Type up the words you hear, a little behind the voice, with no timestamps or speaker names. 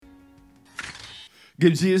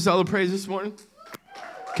Give Jesus all the praise this morning.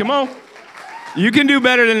 Come on. You can do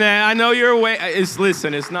better than that. I know you're awake.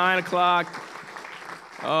 Listen, it's 9 o'clock.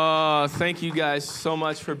 Thank you guys so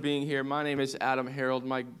much for being here. My name is Adam Harold.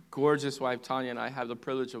 My gorgeous wife, Tanya, and I have the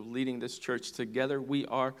privilege of leading this church together. We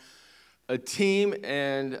are a team,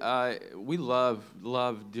 and we love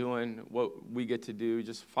doing what we get to do,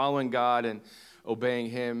 just following God and obeying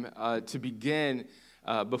Him. To begin,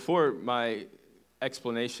 before my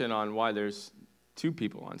explanation on why there's two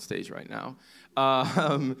people on stage right now,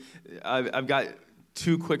 I've got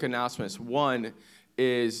two quick announcements. One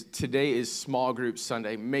is today is Small Group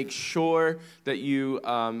Sunday. Make sure that you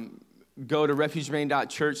go to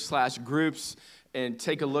refugemain.church/groups and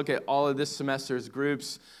take a look at all of this semester's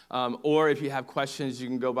groups. Or if you have questions, you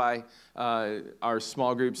can go by our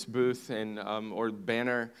small groups booth and or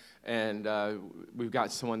banner, and we've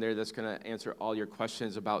got someone there that's going to answer all your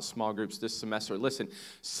questions about small groups this semester. Listen,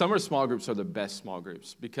 summer small groups are the best small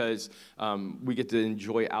groups because we get to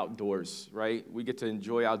enjoy outdoors, right? We get to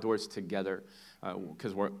enjoy outdoors together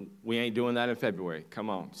because we ain't doing that in February. Come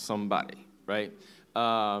on, somebody, right?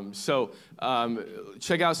 So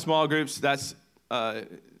check out small groups. That's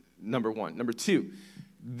number one. Number two,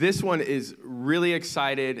 this one is really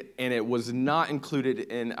excited, and it was not included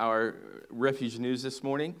in our Refuge News this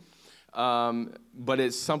morning, but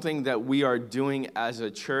it's something that we are doing as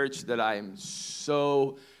a church that I am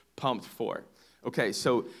so pumped for. Okay,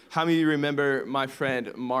 so how many of you remember my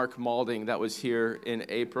friend Mark Maulding that was here in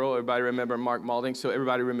April? Everybody remember Mark Maulding? So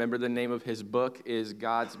everybody remember the name of his book is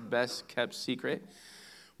God's Best Kept Secret.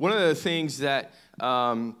 One of the things that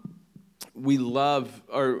we love,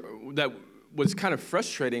 or that was kind of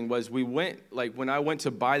frustrating, was when I went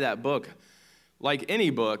to buy that book, like any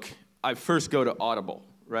book, I first go to Audible,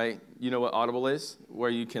 right? You know what Audible is? Where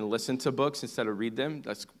you can listen to books instead of read them.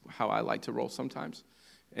 That's how I like to roll sometimes.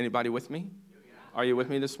 Anybody with me? Are you with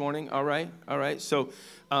me this morning? All right. So,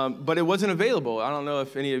 but it wasn't available. I don't know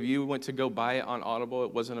if any of you went to go buy it on Audible.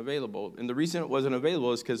 It wasn't available. And the reason it wasn't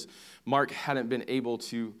available is because Mark hadn't been able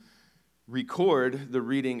to record the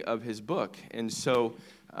reading of his book. And so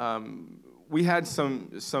we had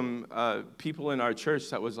some people in our church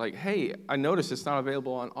that was like, hey, I noticed it's not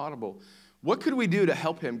available on Audible. What could we do to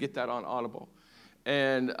help him get that on Audible?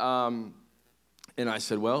 And I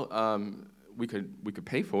said, well, we could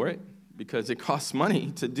pay for it, because it costs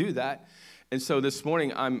money to do that. And so this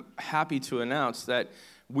morning, I'm happy to announce that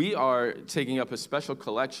we are taking up a special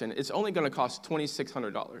collection. It's only going to cost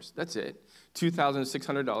 $2,600. That's it,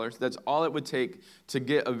 $2,600. That's all it would take to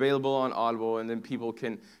get available on Audible, and then people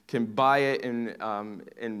can buy it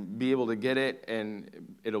and be able to get it,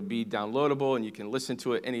 and it'll be downloadable, and you can listen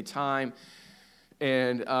to it anytime.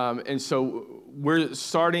 And so we're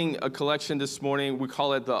starting a collection this morning. We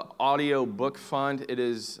call it the Audio Book Fund. It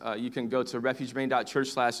is you can go to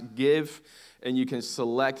refugemain.church/give, and you can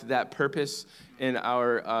select that purpose and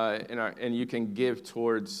you can give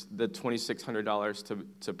towards the $2,600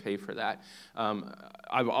 to pay for that.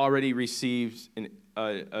 I've already received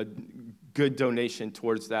a good donation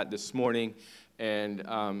towards that this morning, and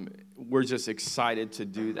we're just excited to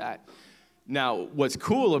do that. Now, what's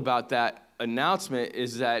cool about that announcement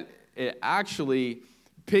is that it actually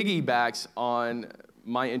piggybacks on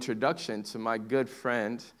my introduction to my good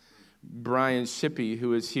friend, Bryan Shippey,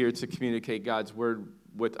 who is here to communicate God's word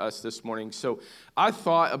with us this morning. So I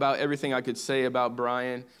thought about everything I could say about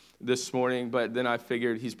Bryan this morning, but then I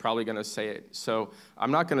figured he's probably going to say it. So I'm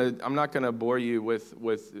not gonna bore you with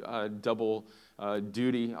double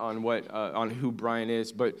duty on who Bryan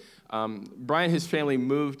is. But Bryan and his family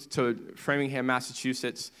moved to Framingham,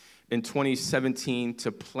 Massachusetts in 2017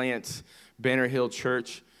 to plant Banner Hill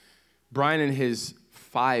Church. Bryan and his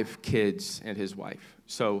 5 kids and his wife.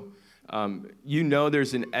 So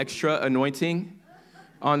there's an extra anointing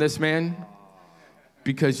on this man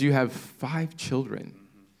because you have 5 children.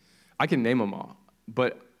 I can name them all,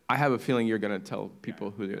 but I have a feeling you're going to tell people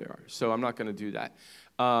who they are. So I'm not going to do that.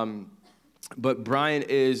 But Bryan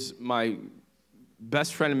is my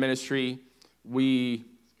best friend in ministry.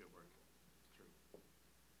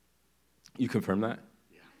 You confirm that?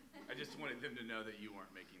 Yeah. I just wanted them to know that you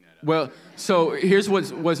weren't making that up. Well, so here's what's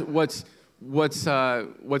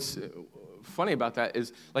funny about that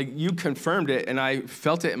is, like, you confirmed it, and I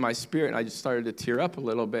felt it in my spirit, and I just started to tear up a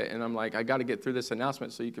little bit, and I'm like, I got to get through this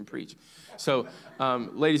announcement so you can preach. So,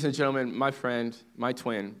 ladies and gentlemen, my friend, my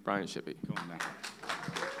twin, Bryan Shippey. Come on now.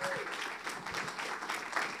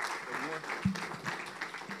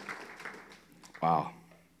 Wow.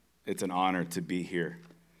 It's an honor to be here.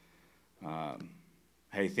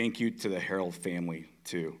 Hey, thank you to the Harold family,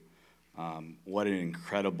 too. What an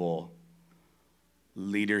incredible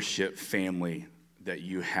leadership family that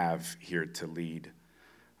you have here to lead,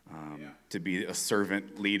 to be a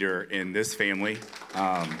servant leader in this family.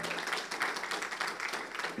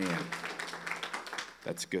 Man,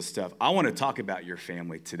 that's good stuff. I want to talk about your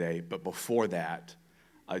family today, but before that,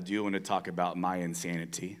 I do want to talk about my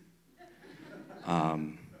insanity.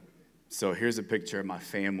 So here's a picture of my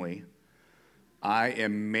family. I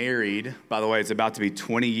am married. By the way, it's about to be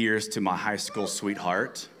 20 years to my high school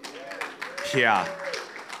sweetheart. Yeah.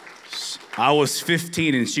 I was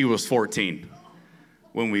 15 and she was 14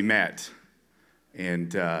 when we met.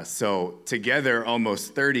 And so together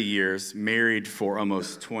almost 30 years, married for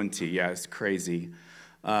almost 20. Yeah, it's crazy.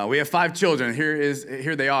 We have 5 children.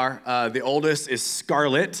 Here they are. The oldest is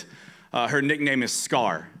Scarlett. Her nickname is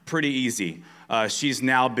Scar. Pretty easy. She's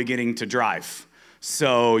now beginning to drive.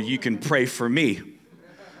 So you can pray for me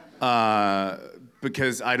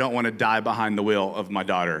because I don't want to die behind the wheel of my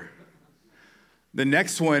daughter. The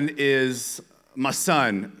next one is my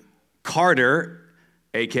son, Carter,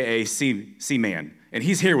 a.k.a. C-Man. And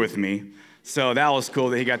he's here with me. So that was cool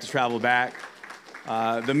that he got to travel back.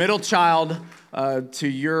 The middle child to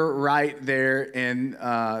your right there in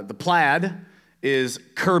the plaid is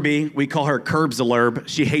Kirby. We call her Curbs-a-Lurb.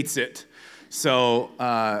 She hates it. So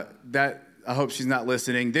I hope she's not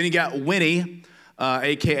listening. Then you got Winnie,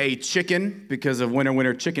 a.k.a. Chicken, because of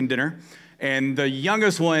winter chicken dinner. And the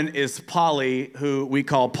youngest one is Polly, who we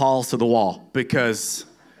call Paul's to the wall, because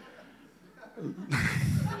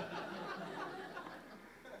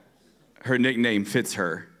her nickname fits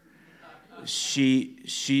her.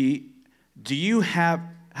 Do you have,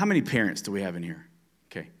 how many parents do we have in here?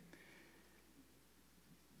 Okay.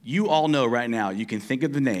 You all know right now, you can think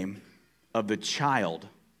of the name of the child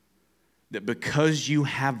that because you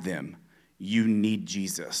have them, you need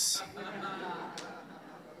Jesus.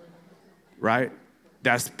 Right?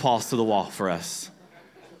 That's Paul's to the wall for us.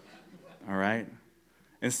 All right?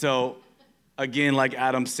 And so, again, like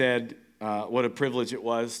Adam said, what a privilege it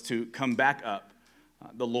was to come back up.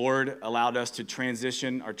 The Lord allowed us to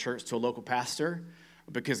transition our church to a local pastor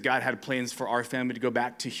because God had plans for our family to go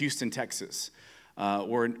back to Houston, Texas.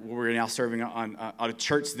 We're now serving on a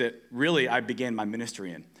church that really I began my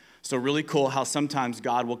ministry in. So really cool how sometimes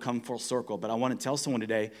God will come full circle. But I want to tell someone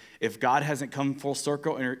today, if God hasn't come full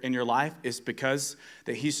circle in your life, it's because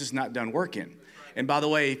that he's just not done working. And by the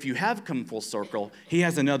way, if you have come full circle, he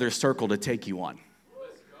has another circle to take you on.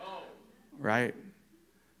 Let's go. Right?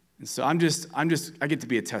 And so I get to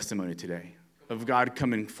be a testimony today of God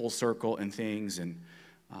coming full circle in things, and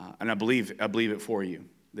I believe it for you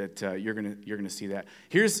that you're gonna see that.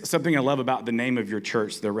 Here's something I love about the name of your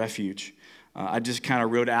church, The Refuge. I just kind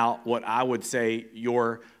of wrote out what I would say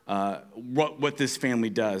what this family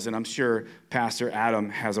does, and I'm sure Pastor Adam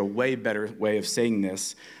has a way better way of saying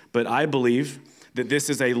this, but I believe that this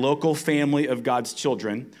is a local family of God's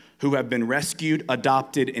children who have been rescued,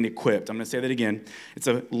 adopted, and equipped. I'm going to say that again. It's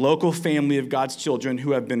a local family of God's children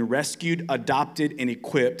who have been rescued, adopted, and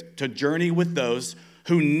equipped to journey with those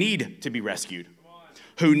who need to be rescued,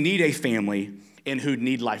 who need a family, and who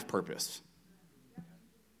need life purpose.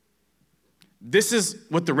 This is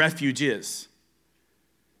what the refuge is.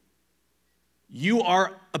 You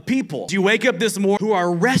are a people. Do you wake up this morning who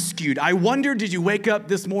are rescued? I wonder, did you wake up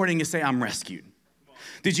this morning and say, I'm rescued?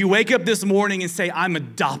 Did you wake up this morning and say, I'm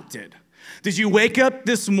adopted? Did you wake up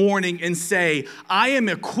this morning and say, I am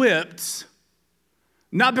equipped,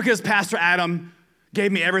 not because Pastor Adam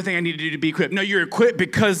gave me everything I need to do to be equipped. No, you're equipped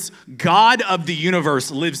because God of the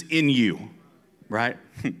universe lives in you, right?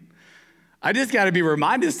 I just got to be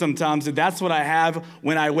reminded sometimes that that's what I have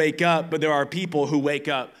when I wake up, but there are people who wake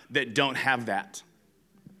up that don't have that.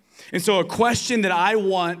 And so a question that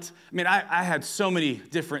I had so many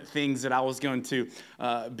different things that I was going to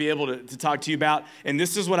be able to talk to you about, and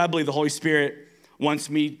this is what I believe the Holy Spirit wants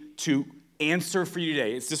me to answer for you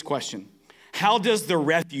today. It's this question: how does the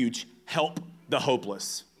refuge help the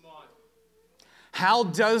hopeless? How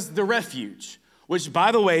does the refuge, which,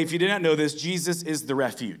 by the way, if you did not know this, Jesus is the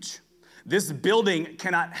refuge. This building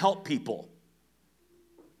cannot help people.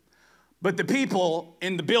 But the people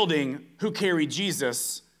in the building who carry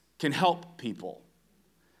Jesus can help people.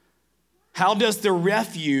 How does the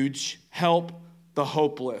refuge help the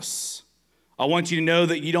hopeless? I want you to know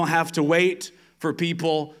that you don't have to wait for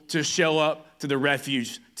people to show up to the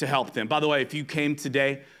refuge to help them. By the way, if you came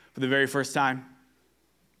today for the very first time,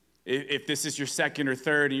 if this is your second or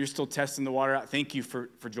third and you're still testing the water out, thank you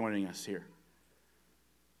for joining us here.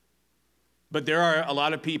 But there are a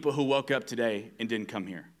lot of people who woke up today and didn't come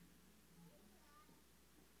here.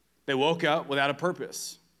 They woke up without a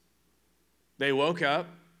purpose. They woke up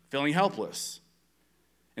feeling helpless.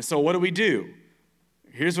 And so what do?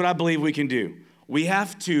 Here's what I believe we can do. we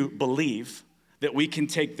have to believe that we can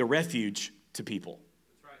take the refuge to people.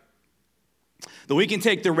 That's right. That we can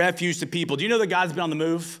take the refuge to people. Do you know that God's been on the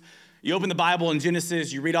move? You open the Bible in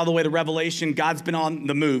Genesis, you read all the way to Revelation, God's been on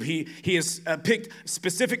the move. He has picked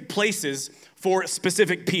specific places for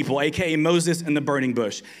specific people, a.k.a. Moses and the burning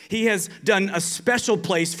bush. He has done a special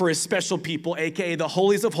place for his special people, a.k.a. the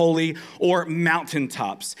holies of holy or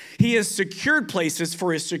mountaintops. He has secured places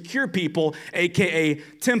for his secure people, a.k.a.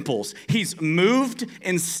 temples. He's moved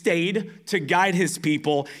and stayed to guide his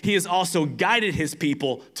people. He has also guided his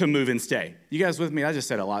people to move and stay. You guys with me? I just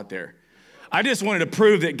said a lot there. I just wanted to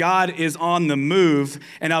prove that God is on the move,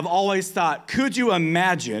 and I've always thought, could you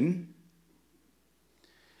imagine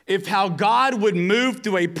if how God would move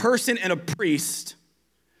through a person and a priest,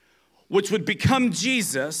 which would become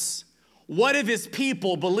Jesus? What if his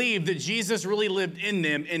people believed that Jesus really lived in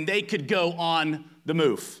them and they could go on the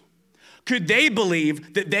move? Could they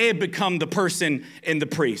believe that they had become the person and the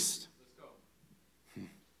priest?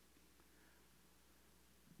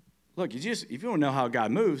 Look, if you don't know how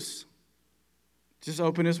God moves, just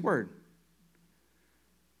open his word.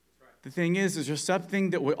 The thing is there's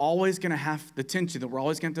something that we're always going to have, the tension that we're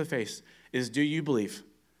always going to face is, do you believe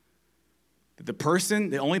that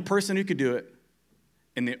the only person who could do it,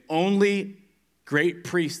 and the only great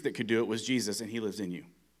priest that could do it was Jesus, and he lives in you?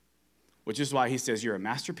 Which is why he says you're a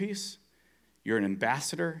masterpiece, you're an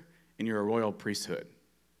ambassador, and you're a royal priesthood.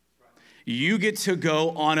 You get to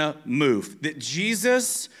go on a move. That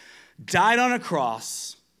Jesus died on a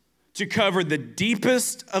cross to cover the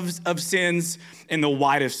deepest of sins and the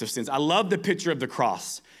widest of sins. I love the picture of the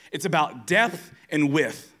cross. It's about depth and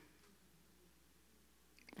width.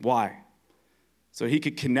 Why? So he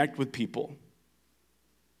could connect with people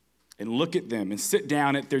and look at them and sit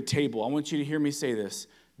down at their table. I want you to hear me say this.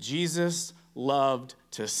 Jesus loved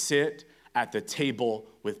to sit at the table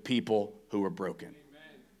with people who were broken.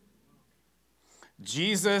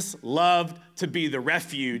 Jesus loved to be the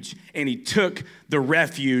refuge, and he took the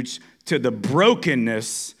refuge to the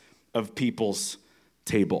brokenness of people's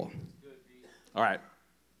table. All right,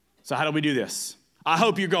 so how do we do this? I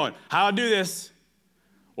hope you're going, how do I do this?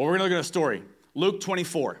 Well, we're going to look at a story. Luke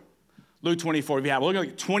 24. Luke 24, if you have, we're going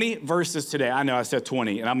to look at 20 verses today. I know I said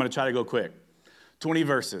 20, and I'm going to try to go quick. 20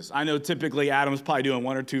 verses. I know typically Adam's probably doing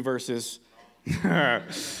 1 or 2 verses.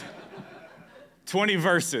 20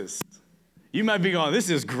 verses. You might be going, this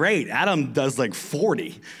is great. Adam does like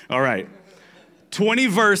 40. All right. 20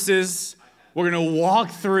 verses. We're going to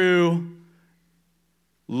walk through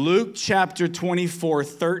Luke chapter 24,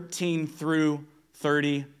 13 through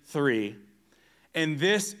 33. And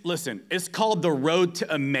this, listen, it's called the road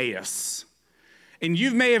to Emmaus. And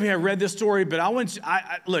you may have read this story, but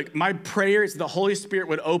look, my prayer is the Holy Spirit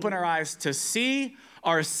would open our eyes to see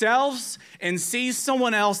ourselves and see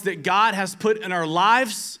someone else that God has put in our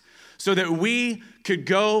lives, so that we could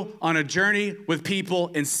go on a journey with people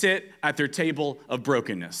and sit at their table of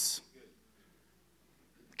brokenness.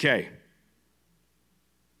 Okay,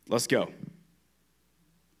 let's go.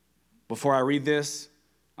 Before I read this,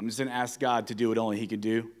 I'm just going to ask God to do what only he could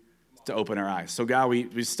do, to open our eyes. So God,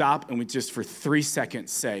 we stop and we just for 3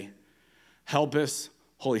 seconds say, help us,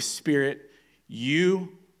 Holy Spirit.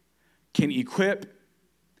 You can equip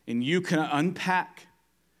and you can unpack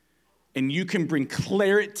and you can bring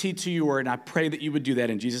clarity to your word. And I pray that you would do that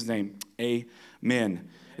in Jesus' name. Amen.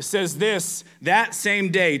 It says this, that same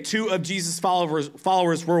day, 2 of Jesus'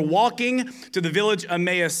 followers were walking to the village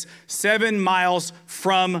Emmaus, 7 miles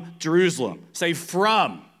from Jerusalem. Say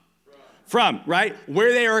from. From, right?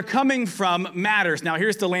 Where they are coming from matters. Now,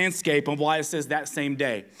 here's the landscape of why it says that same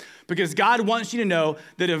day. Because God wants you to know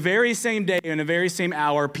that a very same day and a very same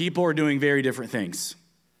hour, people are doing very different things.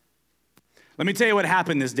 Let me tell you what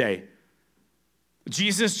happened this day.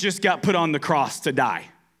 Jesus just got put on the cross to die.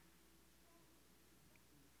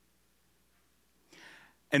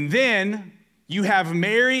 And then you have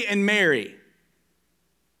Mary and Mary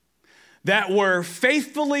that were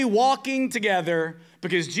faithfully walking together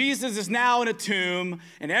because Jesus is now in a tomb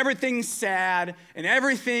and everything's sad and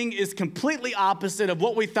everything is completely opposite of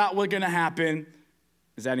what we thought was going to happen.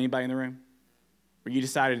 Is that anybody in the room? Where you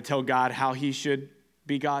decided to tell God how he should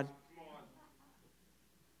be God?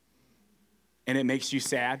 And it makes you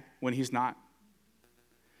sad when he's not.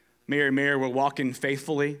 Mary and Mary were walking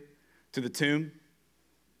faithfully to the tomb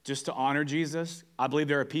just to honor Jesus. I believe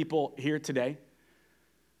there are people here today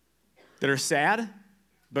that are sad,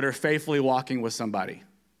 but are faithfully walking with somebody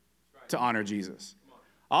to honor Jesus.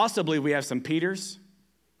 I also believe we have some Peters.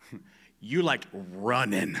 You like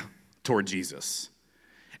running toward Jesus.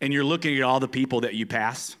 And you're looking at all the people that you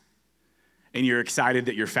pass, and you're excited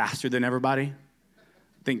that you're faster than everybody.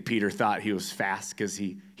 I think Peter thought he was fast because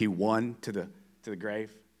he won to the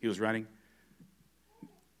grave. He was running.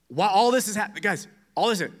 While all this is happening, guys, all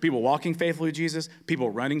this, people walking faithfully with Jesus, people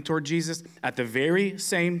running toward Jesus. At the very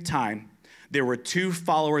same time, there were two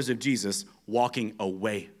followers of Jesus walking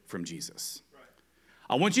away from Jesus. Right.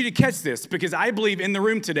 I want you to catch this because I believe in the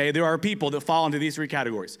room today, there are people that fall into these three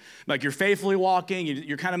categories. Like you're faithfully walking,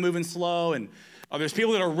 you're kind of moving slow, and there's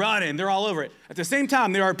people that are running, they're all over it. At the same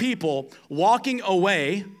time, there are people walking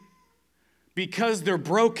away because they're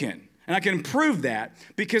broken. And I can prove that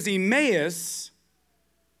because Emmaus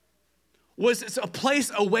was a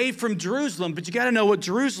place away from Jerusalem, but you got to know what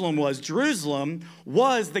Jerusalem was. Jerusalem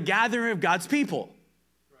was the gathering of God's people.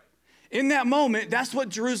 Right. In that moment, that's what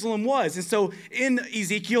Jerusalem was. And so in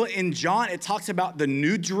Ezekiel, in John, it talks about the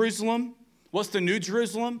New Jerusalem. What's the New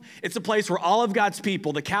Jerusalem? It's a place where all of God's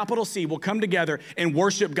people, the capital C, will come together and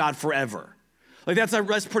worship God forever. Like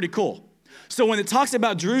that's pretty cool. So when it talks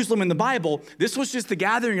about Jerusalem in the Bible, this was just the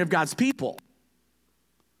gathering of God's people.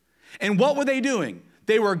 And what were they doing?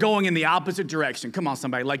 They were going in the opposite direction. Come on,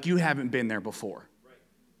 somebody, like you haven't been there before. Right.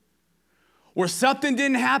 Where something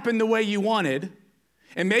didn't happen the way you wanted,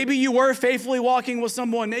 and maybe you were faithfully walking with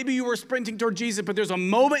someone, maybe you were sprinting toward Jesus, but there's a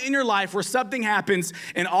moment in your life where something happens,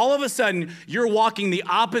 and all of a sudden, you're walking the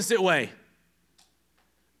opposite way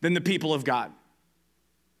than the people of God.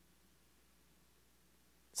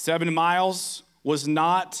 7 miles was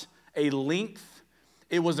not a length,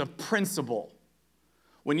 it was a principle.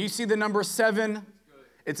 When you see the number 7,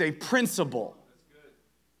 it's a principle.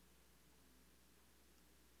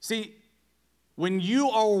 See, when you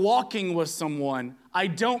are walking with someone, I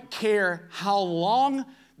don't care how long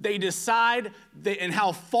they decide and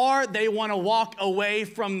how far they want to walk away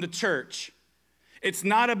from the church. It's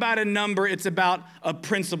not about a number, it's about a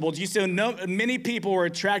principle. You see, many people were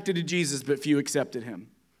attracted to Jesus, but few accepted him.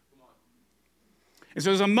 And so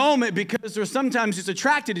there's a moment, because we're sometimes just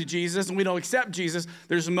attracted to Jesus and we don't accept Jesus,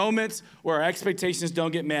 there's moments where our expectations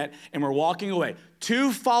don't get met and we're walking away.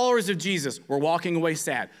 2 followers of Jesus were walking away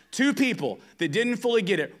sad. 2 people that didn't fully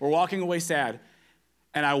get it were walking away sad.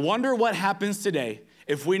 And I wonder what happens today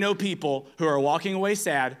if we know people who are walking away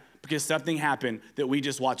sad because something happened that we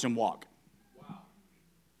just watch them walk. Wow.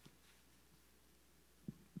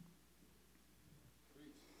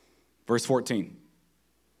 Verse 14.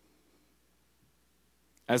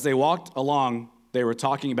 As they walked along, they were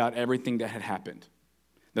talking about everything that had happened.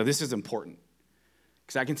 Now, this is important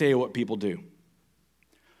because I can tell you what people do.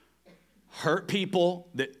 Hurt people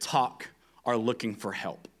that talk are looking for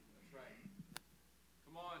help. That's right.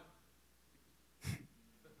 Come on.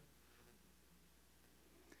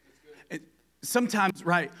 That's good. Sometimes,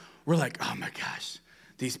 right, we're like, oh my gosh,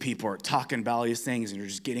 these people are talking about all these things and they're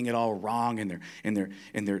just getting it all wrong and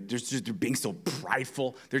they're being so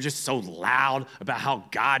prideful. They're just so loud about how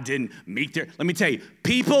God didn't meet their. Let me tell you,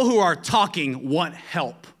 people who are talking want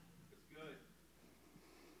help.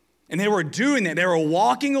 And they were doing that. They were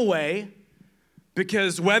walking away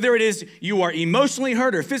because whether it is you are emotionally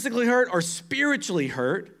hurt or physically hurt or spiritually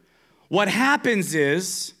hurt, what happens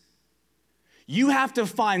is you have to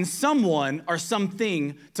find someone or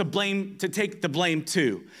something to blame, to take the blame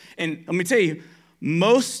to. And let me tell you,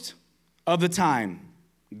 most of the time,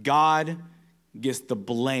 God gets the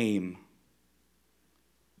blame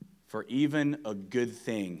for even a good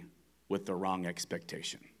thing with the wrong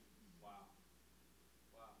expectation. Wow.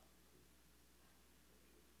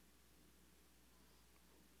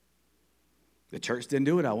 The church didn't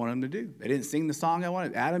do what I wanted them to do. They didn't sing the song I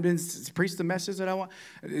wanted. Adam didn't preach the message that I want.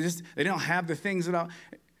 They don't have the things that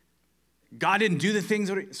God didn't do the things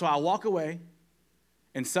so I walk away,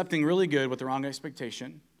 and something really good with the wrong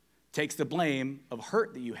expectation takes the blame of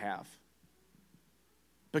hurt that you have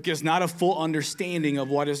because not a full understanding of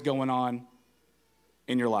what is going on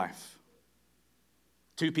in your life.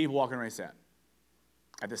 2 people walking away sad.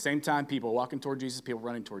 At the same time, people walking toward Jesus, people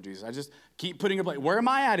running toward Jesus. I just keep putting a blame. Where am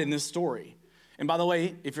I at in this story? And by the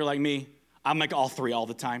way, if you're like me, I'm like all 3 all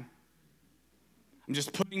the time. I'm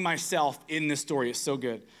just putting myself in this story. It's so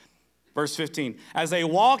good. Verse 15, as they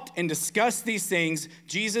walked and discussed these things,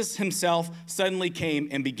 Jesus himself suddenly came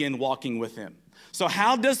and began walking with them. So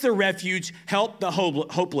how does the refuge help the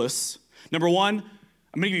hopeless? Number 1, I'm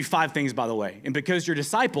going to give you 5 things, by the way. And because you're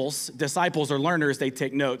disciples are learners, they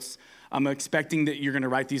take notes. I'm expecting that you're going to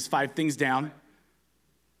write these 5 things down.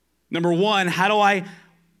 Number 1, how do I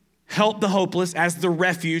help the hopeless as the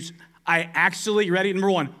refuge? I actually, ready?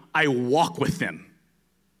 Number 1, I walk with them.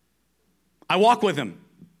 I walk with them.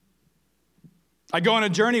 I go on a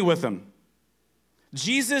journey with them.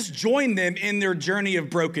 Jesus joined them in their journey of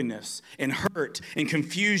brokenness and hurt and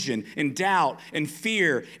confusion and doubt and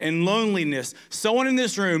fear and loneliness. Someone in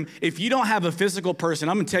this room, if you don't have a physical person,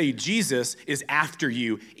 I'm going to tell you, Jesus is after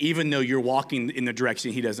you, even though you're walking in the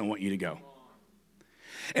direction he doesn't want you to go.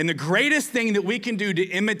 And the greatest thing that we can do to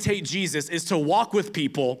imitate Jesus is to walk with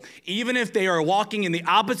people, even if they are walking in the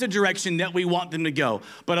opposite direction that we want them to go.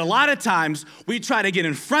 But a lot of times, we try to get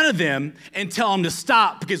in front of them and tell them to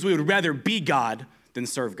stop because we would rather be God than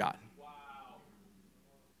serve God. Wow.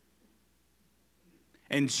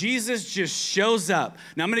 And Jesus just shows up.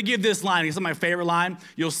 Now, I'm going to give this line. It's my favorite line.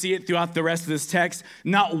 You'll see it throughout the rest of this text.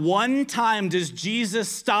 Not one time does Jesus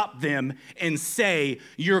stop them and say,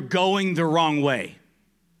 "You're going the wrong way."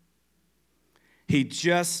 He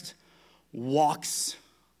just walks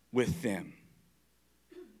with them.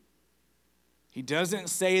 He doesn't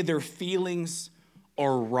say their feelings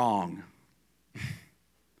are wrong.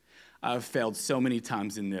 I've failed so many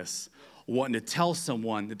times in this, wanting to tell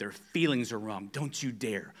someone that their feelings are wrong. Don't you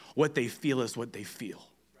dare. What they feel is what they feel.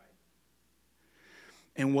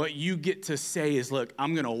 And what you get to say is, look,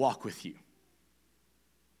 I'm going to walk with you.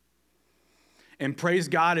 And praise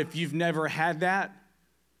God, if you've never had that,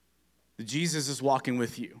 Jesus is walking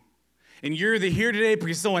with you. And you're either here today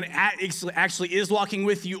because someone actually is walking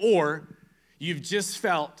with you, or you've just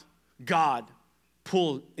felt God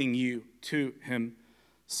pulling you to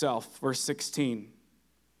himself. Verse 16.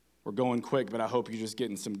 We're going quick, but I hope you're just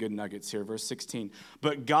getting some good nuggets here. Verse 16.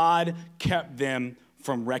 But God kept them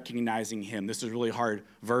from recognizing him. This is a really hard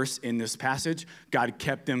verse in this passage. God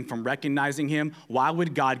kept them from recognizing him. Why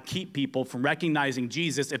would God keep people from recognizing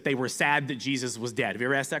Jesus if they were sad that Jesus was dead? Have you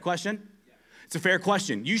ever asked that question? Yeah. It's a fair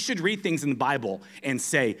question. You should read things in the Bible and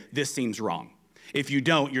say, this seems wrong. If you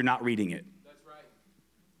don't, you're not reading it. That's right.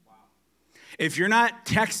 Wow. If you're not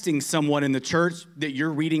texting someone in the church that you're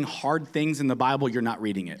reading hard things in the Bible, you're not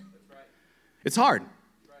reading it. That's right. It's hard. That's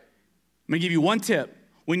right. I'm going to give you one tip.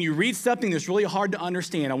 When you read something that's really hard to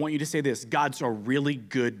understand, I want you to say this: God's a really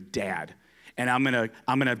good dad. And I'm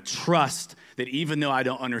gonna trust that even though I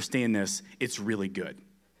don't understand this, it's really good.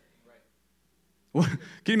 Right. Can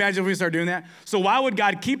you imagine if we start doing that? So why would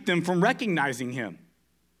God keep them from recognizing him?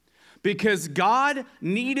 Because God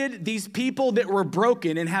needed these people that were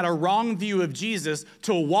broken and had a wrong view of Jesus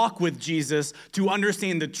to walk with Jesus, to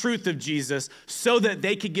understand the truth of Jesus, so that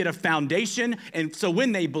they could get a foundation, and so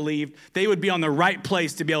when they believed, they would be on the right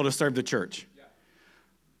place to be able to serve the church. Yeah.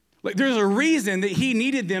 Like, there's a reason that he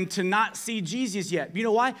needed them to not see Jesus yet. You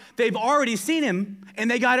know why? They've already seen him, and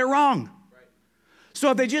they got it wrong. Right. So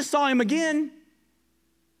if they just saw him again,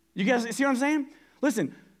 you guys see what I'm saying?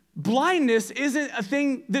 Listen, blindness isn't a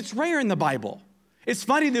thing that's rare in the Bible. It's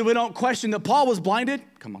funny that we don't question that Paul was blinded.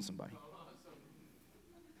 Come on, somebody.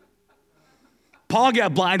 Paul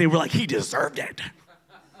got blinded. We're like, he deserved it.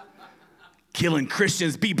 Killing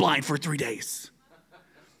Christians, be blind for 3 days.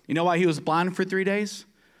 You know why he was blind for 3 days?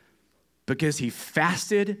 Because he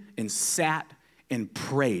fasted and sat and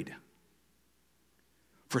prayed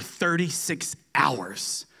for 36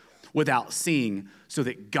 hours without seeing, so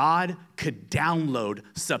that God could download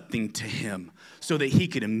something to him so that he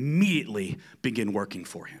could immediately begin working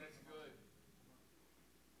for him.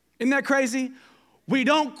 Isn't that crazy? We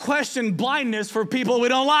don't question blindness for people we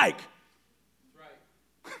don't like.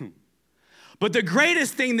 Right. But the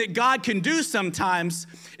greatest thing that God can do sometimes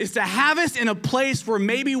is to have us in a place where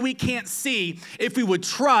maybe we can't see, if we would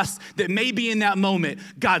trust that maybe in that moment,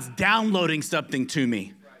 God's downloading something to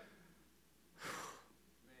me.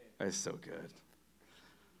 That's so good.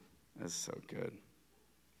 That's so good.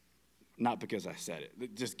 Not because I said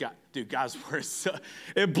it. Just God, dude, God's word, so,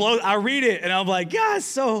 it blows. I read it, and I'm like, God, it's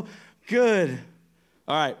so good.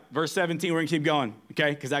 All right, verse 17, we're going to keep going,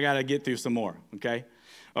 okay? Because I got to get through some more, okay?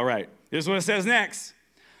 All right, this is what it says next.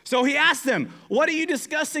 So he asked them, what are you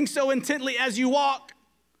discussing so intently as you walk?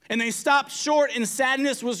 And they stopped short, and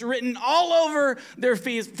sadness was written all over their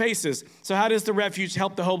faces. So how does the refuge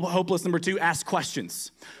help the hopeless? Number 2, ask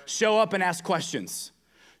questions. Show up and ask questions.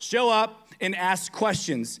 Show up and ask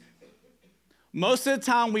questions. Most of the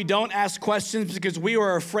time, we don't ask questions because we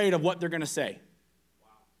are afraid of what they're going to say.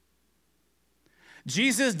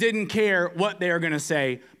 Jesus didn't care what they are going to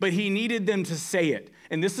say, but he needed them to say it.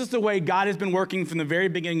 And this is the way God has been working from the very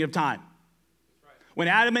beginning of time. When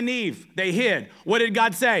Adam and Eve, they hid, what did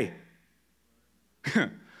God say?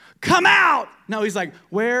 Come out! No, he's like,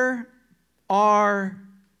 where are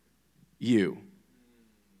you?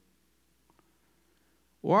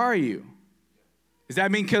 Where are you? Does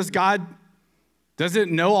that mean because God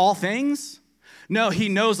doesn't know all things? No, he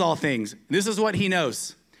knows all things. This is what he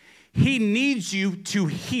knows. He needs you to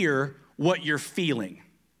hear what you're feeling.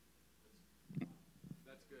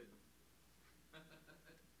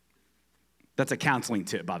 That's a counseling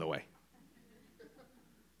tip, by the way.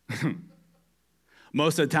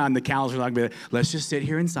 Most of the time, the counselor's not going to be like, let's just sit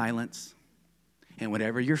here in silence, and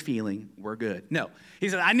whatever you're feeling, we're good. No. He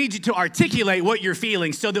said, I need you to articulate what you're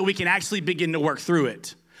feeling so that we can actually begin to work through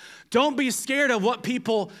it. Don't be scared of what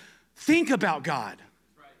people think about God.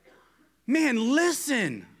 Man,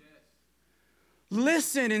 listen.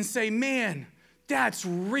 Listen and say, man, that's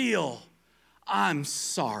real. I'm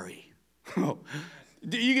sorry.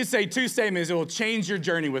 You can say two statements. It will change your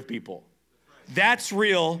journey with people. That's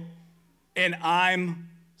real, and I'm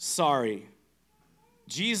sorry.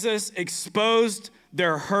 Jesus exposed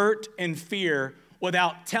their hurt and fear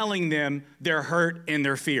without telling them their hurt and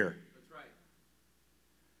their fear. That's right.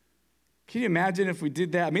 Can you imagine if we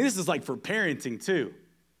did that? I mean, this is like for parenting too.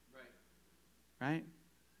 Right?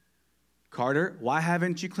 Carter, why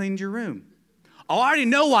haven't you cleaned your room? Oh, I already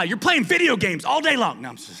know why. You're playing video games all day long. No,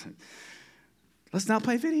 I'm just, let's not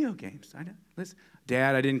play video games.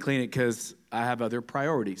 Dad, I didn't clean it because I have other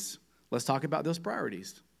priorities. Let's talk about those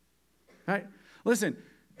priorities. Right? Listen,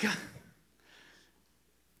 God,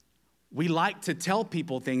 we like to tell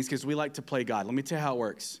people things because we like to play God. Let me tell you how it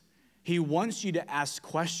works. He wants you to ask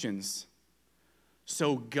questions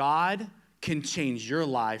so God can change your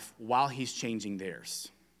life while he's changing theirs.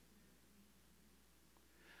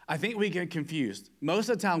 I think we get confused. Most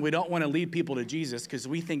of the time, we don't want to lead people to Jesus because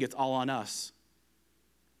we think it's all on us.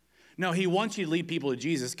 No, he wants you to lead people to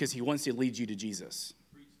Jesus because he wants to lead you to Jesus.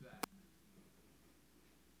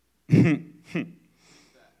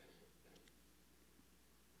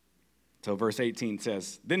 So verse 18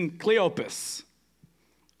 says, then Cleopas.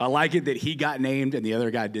 I like it that he got named and the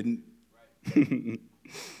other guy didn't. Right.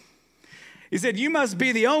 He said, you must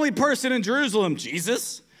be the only person in Jerusalem,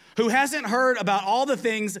 Jesus, who hasn't heard about all the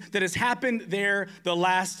things that has happened there the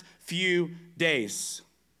last few days.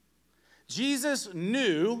 Jesus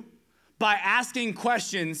knew by asking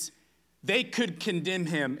questions, they could condemn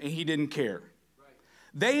him and he didn't care. Right.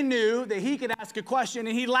 They knew that he could ask a question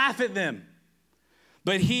and he'd laugh at them,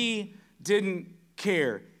 but he didn't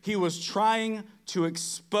care. He was trying to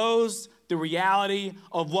expose the reality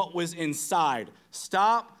of what was inside.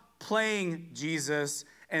 Stop playing Jesus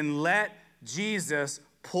and let Jesus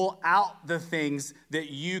pull out the things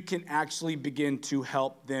that you can actually begin to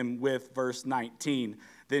help them with. Verse 19.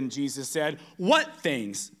 Then Jesus said, what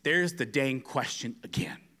things? There's the dang question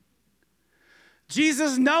again.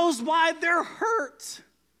 Jesus knows why they're hurt.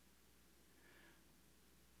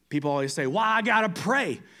 People always say, why I gotta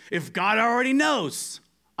pray if God already knows.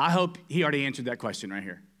 I hope he already answered that question right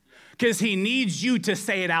here. Because he needs you to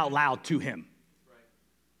say it out loud to him.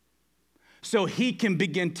 So he can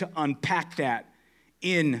begin to unpack that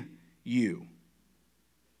in you.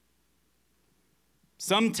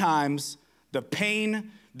 Sometimes the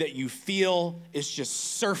pain that you feel is just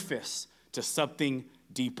surface to something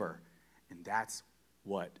deeper. And that's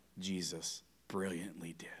what Jesus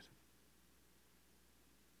brilliantly did.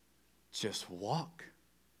 Just walk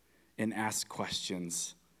and ask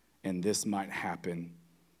questions, and this might happen.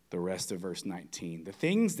 The rest of verse 19. The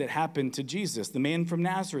things that happened to Jesus, the man from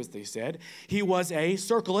Nazareth, they said, he was a,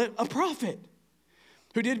 circle it, a prophet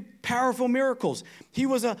who did powerful miracles. He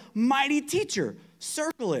was a mighty teacher,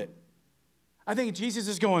 circle it. I think Jesus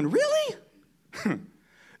is going, really?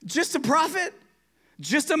 Just a prophet?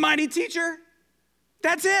 Just a mighty teacher?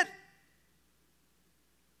 That's it?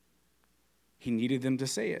 He needed them to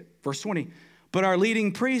say it. Verse 20. But our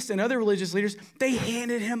leading priests and other religious leaders, they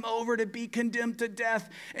handed him over to be condemned to death,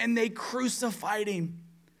 and they crucified him.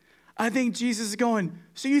 I think Jesus is going,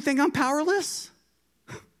 so you think I'm powerless?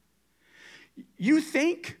 You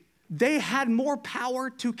think they had more power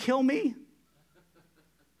to kill me?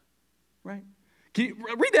 Right? Can you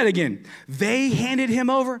read that again? They handed him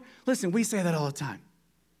over. Listen, we say that all the time.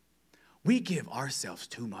 We give ourselves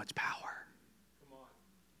too much power. Come on.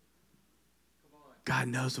 God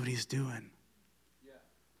knows what he's doing.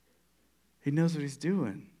 He knows what he's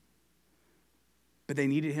doing. But they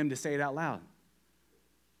needed him to say it out loud.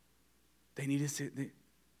 They needed to say it.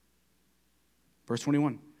 Verse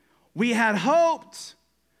 21. We had hoped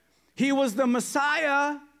he was the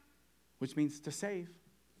Messiah, which means to save.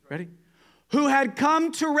 Ready? Who had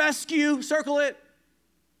come to rescue, circle it,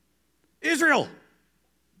 Israel.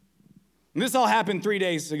 And this all happened 3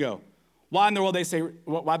 days ago. Why in the world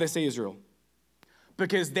why they say Israel?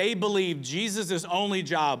 Because they believed Jesus' only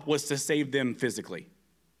job was to save them physically.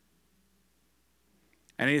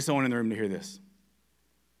 And I need someone in the room to hear this.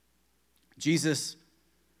 Jesus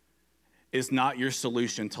is not your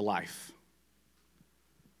solution to life,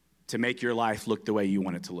 to make your life look the way you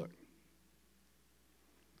want it to look.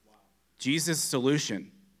 Wow. Jesus' solution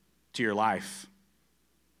to your life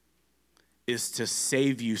is to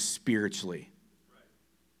save you spiritually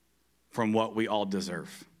from what we all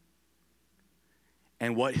deserve.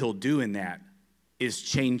 And what he'll do in that is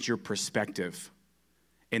change your perspective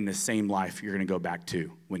in the same life you're going to go back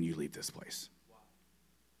to when you leave this place.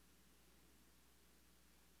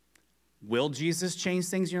 Will Jesus change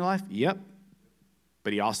things in your life? Yep.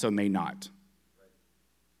 But he also may not.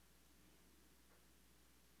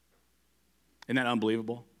 Isn't that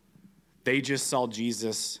unbelievable? They just saw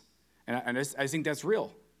Jesus, and I think that's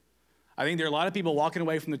real. I think there are a lot of people walking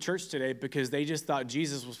away from the church today because they just thought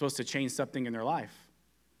Jesus was supposed to change something in their life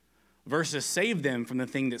versus save them from the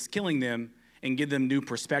thing that's killing them and give them new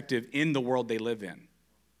perspective in the world they live in.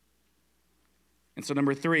 And so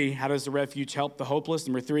number 3, how does the refuge help the hopeless?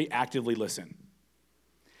 Number 3, actively listen.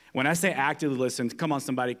 When I say actively listen, come on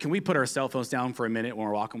somebody, can we put our cell phones down for a minute when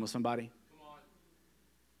we're walking with somebody?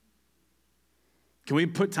 Can we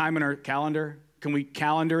put time in our calendar? Can we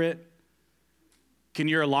calendar it? Can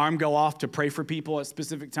your alarm go off to pray for people at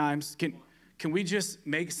specific times? Can we just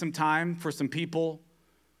make some time for some people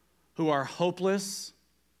who are hopeless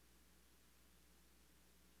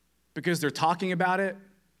because they're talking about it?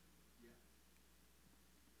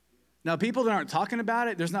 Now, people that aren't talking about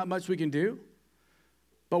it, there's not much we can do.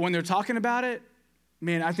 But when they're talking about it,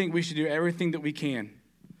 man, I think we should do everything that we can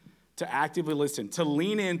to actively listen, to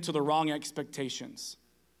lean into the wrong expectations.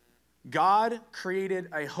 God created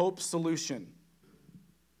a hope solution.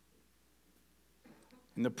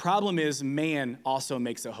 And the problem is man also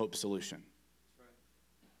makes a hope solution.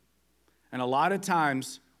 And a lot of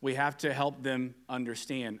times we have to help them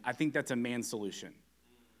understand. I think that's a man solution.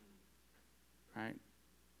 Right?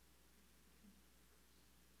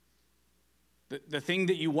 The thing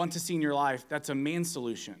that you want to see in your life, that's a man's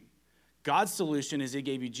solution. God's solution is he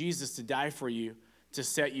gave you Jesus to die for you, to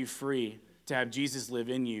set you free, to have Jesus live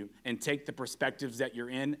in you, and take the perspectives that you're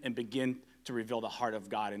in and begin to reveal the heart of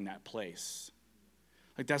God in that place.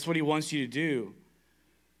 Like, that's what he wants you to do.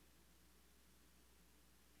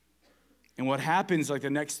 And what happens, like the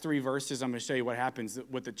next 3 verses, I'm going to show you what happens,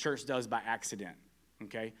 what the church does by accident,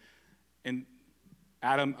 okay? And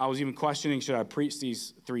Adam, I was even questioning, should I preach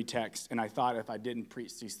these 3 texts? And I thought if I didn't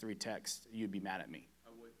preach these 3 texts, you'd be mad at me. I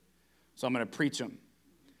would. So I'm going to preach them.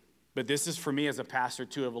 But this is for me as a pastor,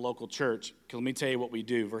 too, of a local church. Because let me tell you what we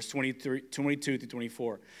do. Verse 22 through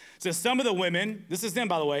 24. It says, some of the women, this is them,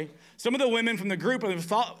 by the way, some of the women from the group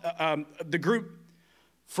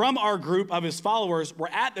from our group of his followers were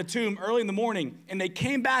at the tomb early in the morning, and they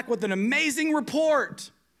came back with an amazing report.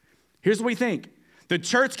 Here's what we think. The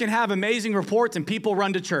church can have amazing reports, and people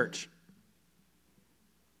run to church.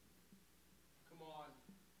 Come on.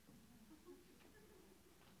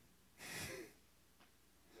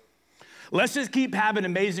 Let's just keep having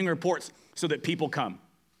amazing reports so that people come.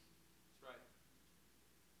 That's right.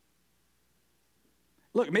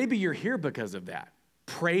 Look, maybe you're here because of that.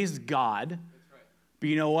 Praise God. That's right. But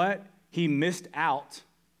you know what? He missed out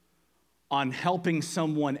on helping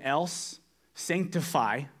someone else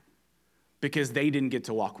sanctify because they didn't get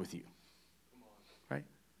to walk with you. Right?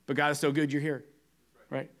 But God is so good you're here.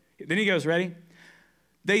 Right? Then he goes, ready?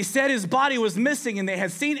 They said his body was missing, and they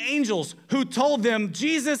had seen angels who told them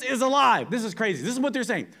Jesus is alive. This is crazy. This is what they're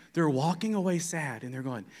saying. They're walking away sad, and they're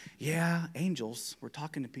going, yeah, angels, we're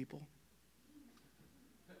talking to people.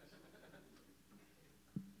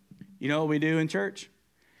 You know what we do in church?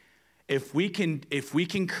 If we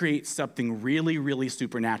can create something really, really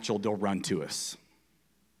supernatural, they'll run to us.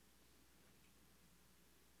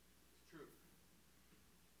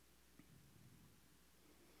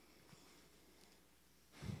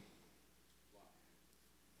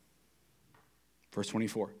 Verse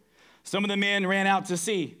 24. Some of the men ran out to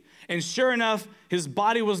see, and sure enough, his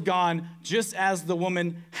body was gone, just as the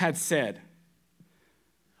woman had said.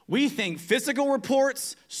 We think physical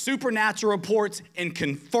reports, supernatural reports, and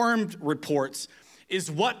confirmed reports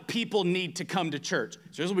is what people need to come to church.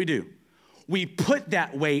 So here's what we do. We put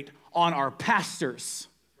that weight on our pastors,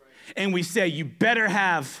 and we say, you better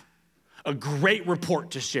have a great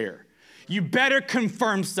report to share. You better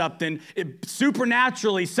confirm something.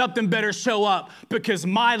 Supernaturally, something better show up because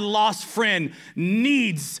my lost friend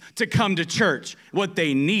needs to come to church. What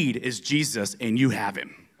they need is Jesus, and you have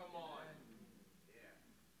him. Come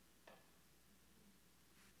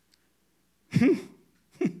on.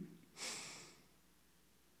 Yeah.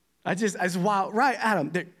 I just wow, right,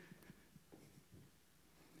 Adam.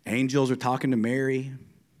 Angels are talking to Mary.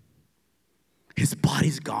 His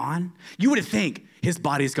body's gone. You would think his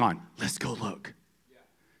body's gone. Let's go look. Yeah.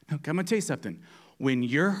 No, I'm going to tell you something. When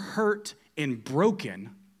you're hurt and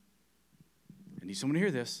broken, I need someone to hear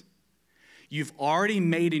this, You've already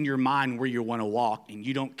made in your mind where you want to walk, and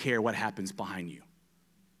you don't care what happens behind you.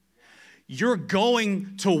 You're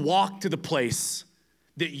going to walk to the place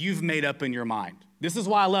that you've made up in your mind. This is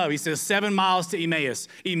why I love, he says 7 miles to Emmaus.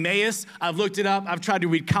 Emmaus, I've looked it up. I've tried to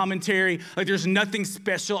read commentary. Like, there's nothing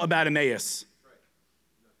special about Emmaus.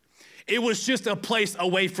 It was just a place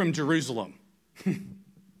away from Jerusalem.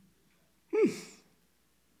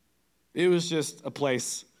 It was just a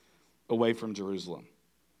place away from Jerusalem.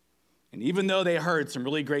 And even though they heard some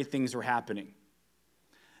really great things were happening,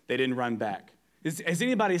 they didn't run back. Has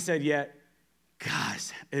anybody said yet,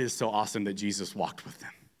 gosh, it is so awesome that Jesus walked with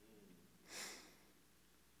them?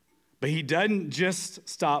 But he doesn't just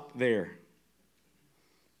stop there.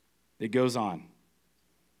 It goes on.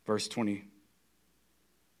 Verse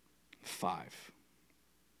 25.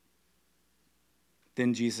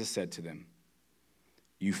 Then Jesus said to them,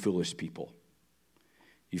 you foolish people,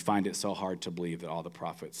 you find it so hard to believe that all the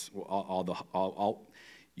prophets,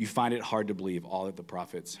 you find it hard to believe all that the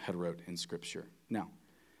prophets had wrote in Scripture. Now,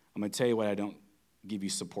 I'm going to tell you what I don't give you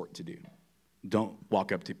support to do. Don't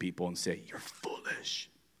walk up to people and say, you're foolish.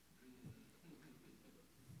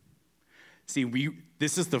 See,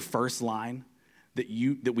 this is the first line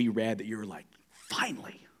that we read that you were like,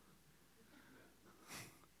 finally.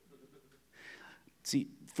 See,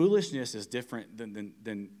 foolishness is different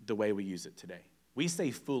than the way we use it today. We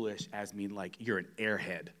say foolish as mean like you're an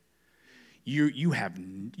airhead. You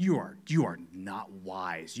are not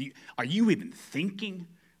wise. Are you even thinking?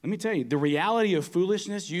 Let me tell you, the reality of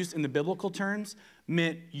foolishness used in the biblical terms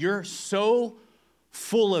meant you're so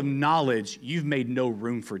full of knowledge, you've made no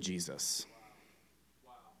room for Jesus.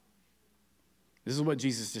 Wow. This is what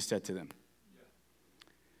Jesus just said to them.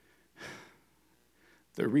 Yeah.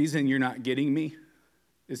 The reason you're not getting me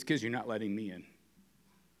is because you're not letting me in.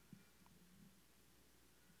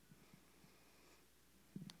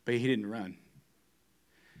 But he didn't run.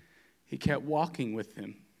 He kept walking with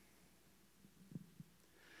them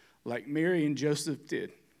like Mary and Joseph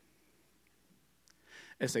did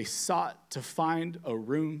as they sought to find a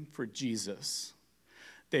room for Jesus.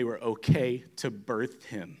 They were okay to birth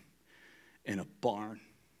him in a barn.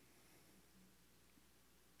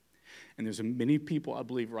 And there's many people, I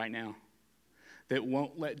believe, right now that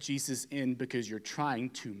won't let Jesus in because you're trying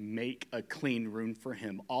to make a clean room for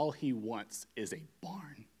him. All he wants is a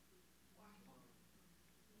barn.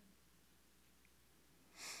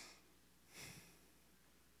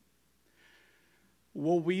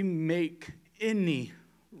 Will we make any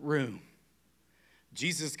room?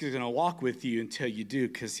 Jesus is going to walk with you until you do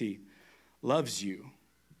because he loves you.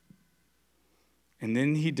 And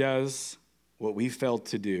then he does what we failed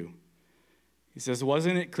to do. He says,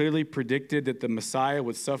 wasn't it clearly predicted that the Messiah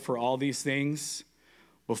would suffer all these things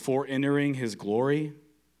before entering his glory?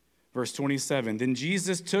 Verse 27, then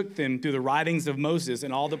Jesus took them through the writings of Moses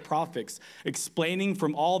and all the prophets, explaining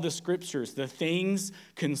from all the scriptures the things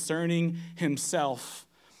concerning himself.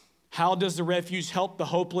 How does the refuge help the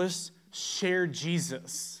hopeless? Share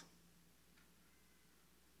Jesus.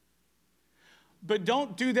 But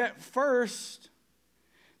don't do that first.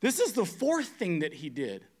 This is the fourth thing that he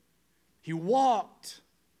did. He walked,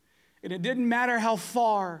 and it didn't matter how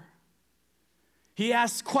far. He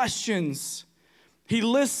asked questions. He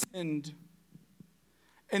listened.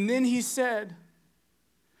 And then he said,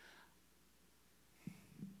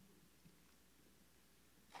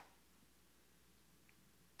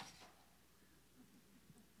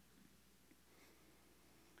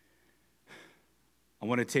 I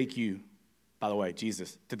want to take you, by the way,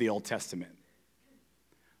 Jesus, to the Old Testament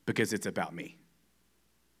because it's about me.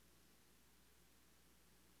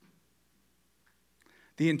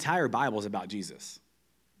 The entire Bible is about Jesus,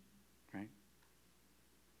 right?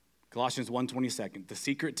 Colossians 1:22, the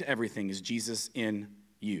secret to everything is Jesus in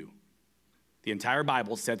you. The entire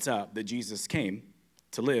Bible sets up that Jesus came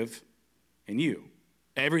to live in you.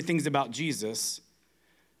 Everything's about Jesus,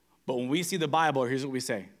 but when we see the Bible, here's what we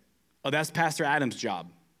say. Oh, that's Pastor Adam's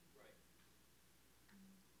job.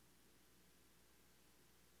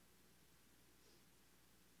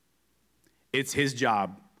 It's his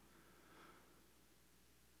job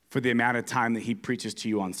for the amount of time that he preaches to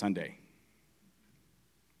you on Sunday.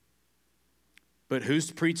 But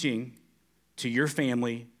who's preaching to your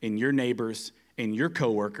family and your neighbors and your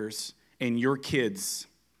coworkers and your kids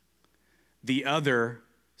the other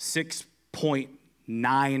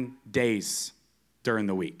 6.9 days during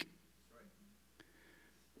the week?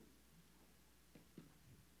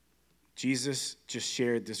 Jesus just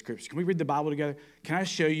shared the scripture. Can we read the Bible together? Can I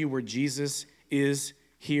show you where Jesus is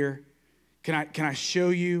here? Can I show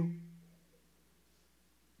you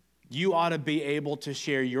you ought to be able to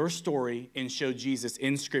share your story and show Jesus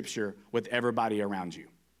in Scripture with everybody around you.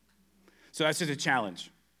 So that's just a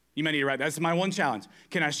challenge. You might need to write, that's my one challenge.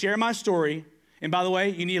 Can I share my story? And by the way,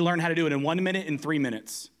 you need to learn how to do it in 1 minute and 3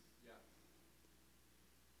 minutes.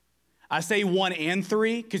 I say 1 and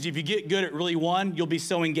 3, because if you get good at really 1, you'll be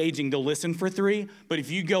so engaging, they'll listen for 3. But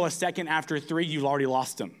if you go a second after 3, you've already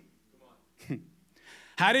lost them.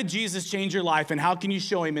 How did Jesus change your life, and how can you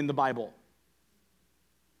show him in the Bible?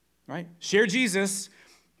 Right? Share Jesus.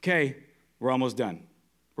 Okay, we're almost done.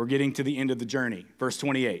 We're getting to the end of the journey. Verse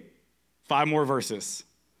 28. 5 more verses.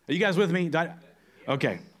 Are you guys with me?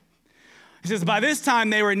 Okay. He says, by this time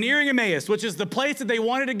they were nearing Emmaus, which is the place that they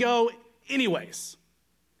wanted to go anyways.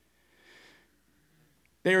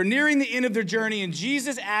 They were nearing the end of their journey, and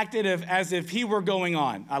Jesus acted as if he were going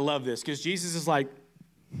on. I love this, because Jesus is like,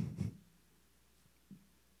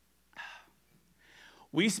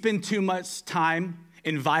 we spend too much time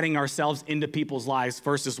inviting ourselves into people's lives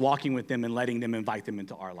versus walking with them and letting them invite them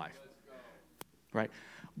into our life. Right?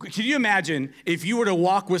 Can you imagine if you were to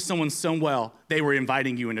walk with someone so well, they were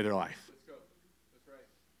inviting you into their life? Let's go. That's right.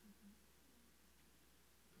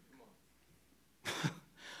 Come on.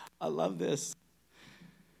 I love this.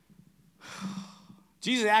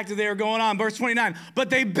 Jesus acted they were going on. Verse 29, but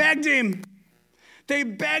they begged him. They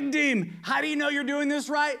begged him. How do you know you're doing this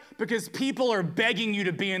right? Because people are begging you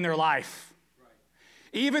to be in their life. Right.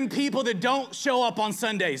 Even people that don't show up on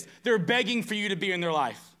Sundays, they're begging for you to be in their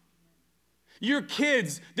life. Your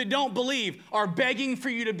kids that don't believe are begging for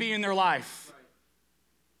you to be in their life. Right.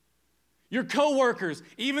 Your coworkers,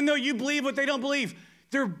 even though you believe what they don't believe,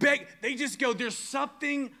 they just go, there's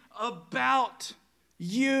something about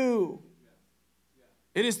you.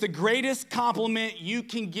 It is the greatest compliment you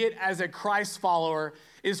can get as a Christ follower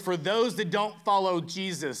is for those that don't follow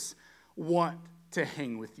Jesus want to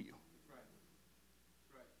hang with you.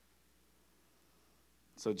 Right.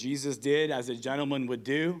 So Jesus did as a gentleman would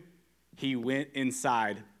do. He went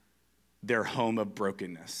inside their home of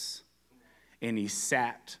brokenness, and he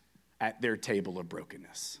sat at their table of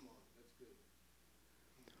brokenness.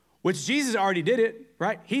 Which Jesus already did it,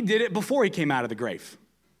 right? He did it before he came out of the grave.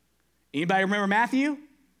 Anybody remember Matthew?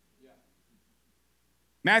 Yeah.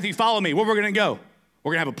 Matthew, follow me. Where we're going to go?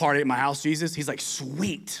 We're going to have a party at my house, Jesus. He's like,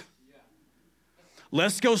 sweet. Yeah.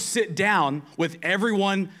 Let's go sit down with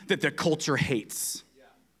everyone that the culture hates. Yeah.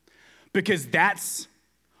 Because that's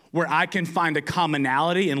where I can find a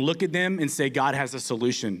commonality and look at them and say, God has a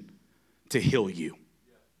solution to heal you.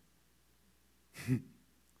 Yeah.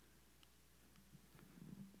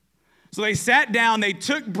 So they sat down, they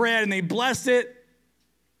took bread, and they blessed it.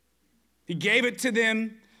 He gave it to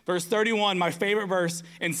them. Verse 31, my favorite verse.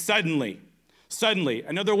 And suddenly,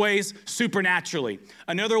 another way is supernaturally.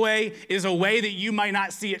 Another way is a way that you might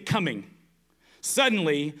not see it coming.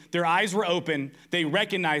 Suddenly, their eyes were open. They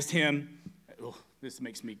recognized him. Oh, this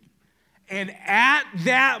makes me. And at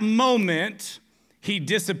that moment, he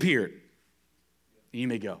disappeared. You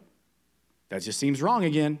may go, that just seems wrong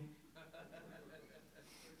again.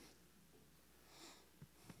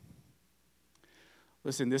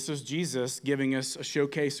 Listen, this is Jesus giving us a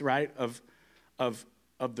showcase, right, of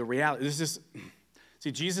the reality.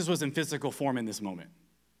 See, Jesus was in physical form in this moment.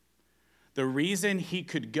 The reason he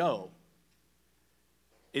could go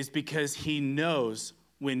is because he knows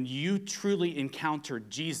when you truly encounter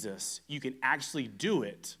Jesus, you can actually do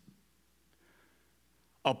it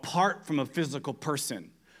apart from a physical person.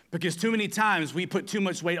 Because too many times we put too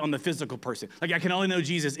much weight on the physical person. Like, I can only know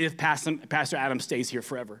Jesus if Pastor Adam stays here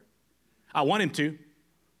forever. I want him to.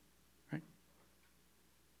 Right?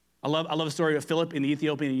 I love the story of Philip and the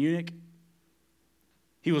Ethiopian eunuch.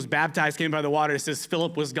 He was baptized, came by the water. It says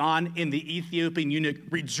Philip was gone, and the Ethiopian eunuch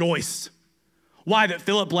rejoiced. Why, that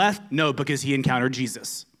Philip left? No, because he encountered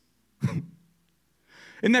Jesus.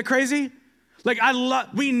 Isn't that crazy? Like,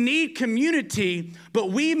 we need community,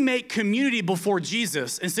 but we make community before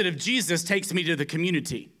Jesus instead of Jesus takes me to the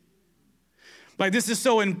community. Like, this is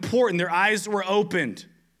so important. Their eyes were opened.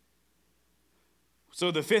 So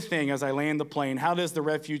the fifth thing, as I land the plane, how does the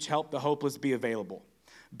refuge help the hopeless be available?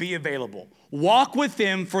 Be available. Walk with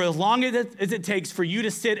them for as long as it takes for you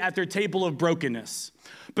to sit at their table of brokenness.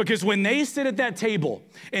 Because when they sit at that table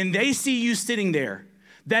and they see you sitting there,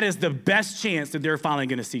 that is the best chance that they're finally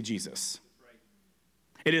going to see Jesus.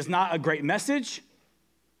 It is not a great message.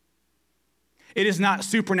 It is not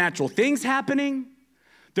supernatural things happening.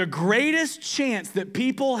 The greatest chance that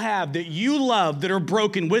people have that you love that are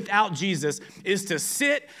broken without Jesus is to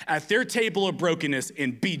sit at their table of brokenness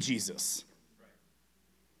and be Jesus.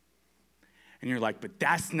 And you're like, but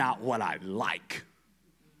that's not what I like.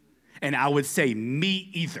 And I would say, me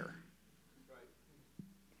either.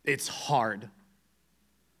 It's hard.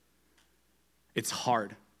 It's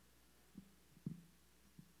hard.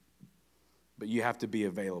 But you have to be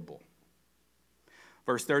available.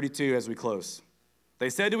 Verse 32 as we close. They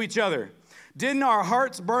said to each other, didn't our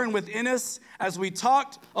hearts burn within us as we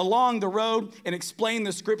talked along the road and explained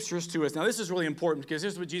the scriptures to us? Now, this is really important because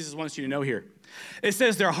here's what Jesus wants you to know here. It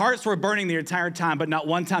says their hearts were burning the entire time, but not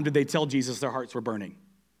one time did they tell Jesus their hearts were burning.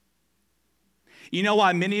 You know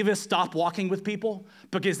why many of us stop walking with people?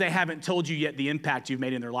 Because they haven't told you yet the impact you've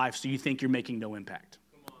made in their life, so you think you're making no impact.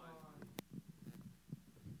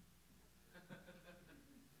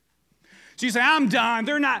 So you say, I'm done.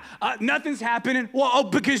 They're not, nothing's happening. Well,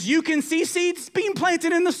 because you can see seeds being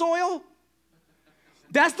planted in the soil.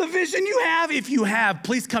 That's the vision you have. If you have,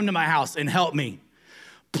 please come to my house and help me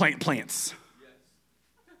plant plants.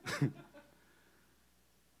 Yes.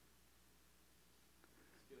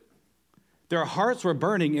 Their hearts were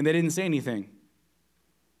burning and they didn't say anything.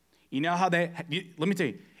 You know how let me tell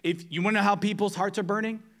you, if you want to know how people's hearts are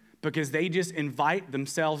burning? Because they just invite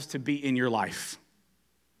themselves to be in your life.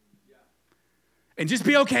 Yeah. And just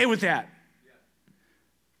be okay with that. Yeah.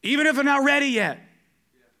 Even if they're not ready yet.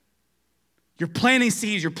 Yeah. You're planting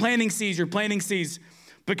seeds, you're planting seeds, you're planting seeds.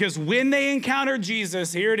 Because when they encounter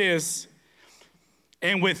Jesus, here it is,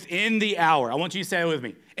 and within the hour, I want you to say it with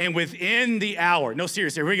me, and within the hour, no,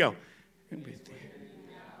 seriously, here we go.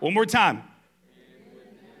 One more time.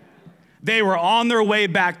 They were on their way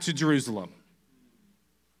back to Jerusalem.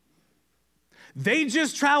 They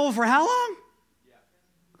just traveled for how long?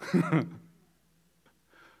 Yeah.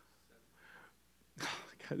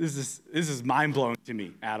 This is mind-blowing to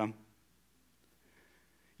me, Adam.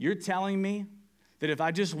 You're telling me that if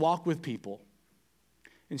I just walk with people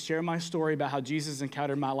and share my story about how Jesus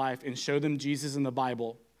encountered my life and show them Jesus in the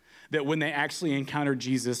Bible, that when they actually encounter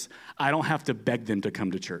Jesus, I don't have to beg them to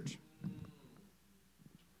come to church.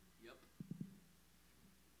 Yep.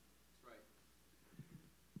 That's right.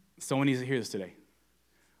 Someone needs to hear this today.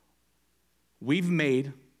 We've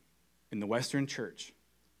made, in the Western church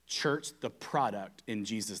the product and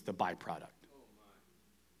Jesus the byproduct. Oh my.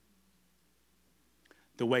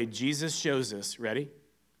 The way Jesus shows us, ready?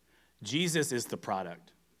 Jesus is the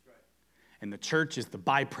product. That's right. And the church is the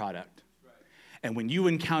byproduct. And when you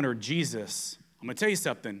encounter Jesus, I'm going to tell you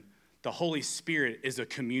something. The Holy Spirit is a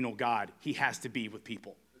communal God. He has to be with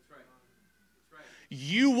people. That's right. That's right.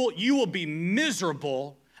 You will be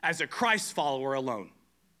miserable as a Christ follower alone.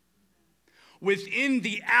 Within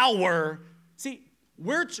the hour, see,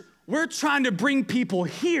 we're trying to bring people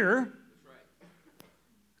here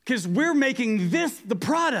because we're making this the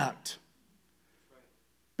product.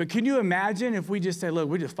 But can you imagine if we just say, look,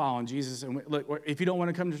 we're just following Jesus. And look, if you don't want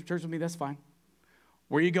to come to church with me, that's fine.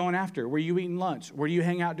 Where are you going after? Where are you eating lunch? Where do you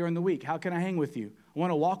hang out during the week? How can I hang with you? I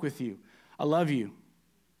want to walk with you. I love you.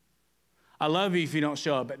 I love you if you don't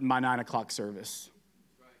show up at my 9 o'clock service.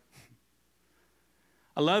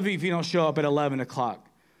 I love you if you don't show up at 11 o'clock.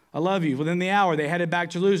 I love you. Within the hour, they headed back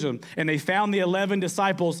to Jerusalem, and they found the 11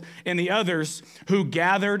 disciples and the others who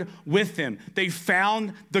gathered with them. They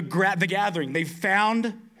found the gathering. They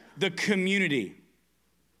found the community.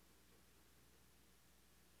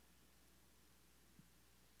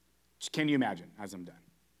 Can you imagine, as I'm done,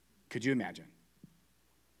 could you imagine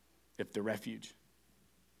if the refuge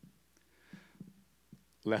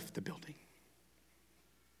left the building?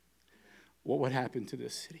 What would happen to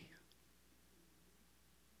this city?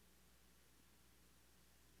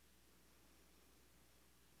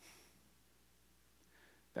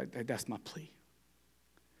 That's my plea.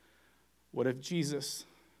 What if Jesus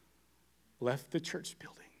left the church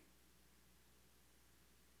building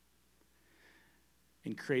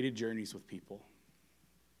and created journeys with people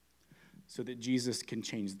so that Jesus can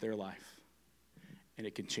change their life and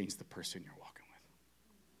it can change the person you're walking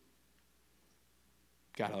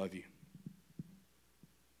with? God, I love you.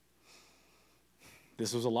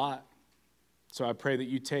 This was a lot. So I pray that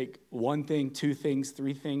you take one thing, two things,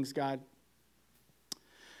 three things, God,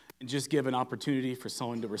 and just give an opportunity for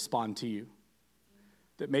someone to respond to you.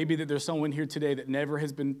 That maybe that there's someone here today that never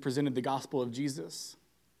has been presented the gospel of Jesus.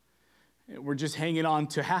 We're just hanging on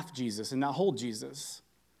to half Jesus and not whole Jesus.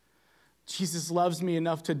 Jesus loves me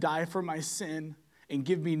enough to die for my sin and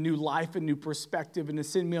give me new life and new perspective and to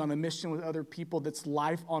send me on a mission with other people that's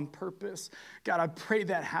life on purpose. God, I pray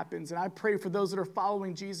that happens. And I pray for those that are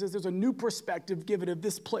following Jesus, there's a new perspective given of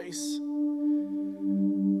this place.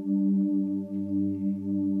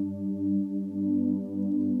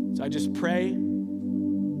 So I just pray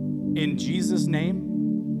in Jesus'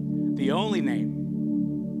 name, the only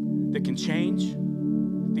name that can change,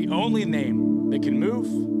 the only name that can move,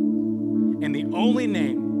 and the only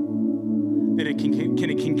name that it can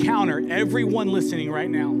encounter everyone listening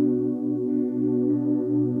right now.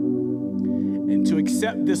 And to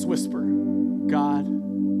accept this whisper, God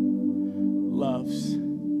loves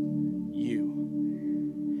you.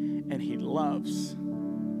 And he loves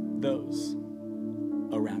those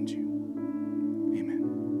around you. Amen.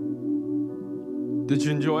 Did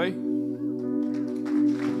you enjoy?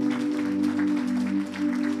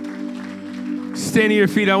 Stand to your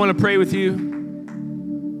feet. I want to pray with you.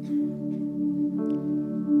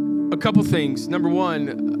 A couple things. Number one,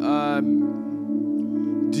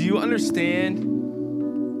 do you understand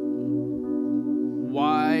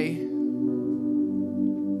why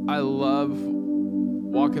I love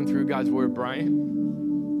walking through God's Word, Bryan?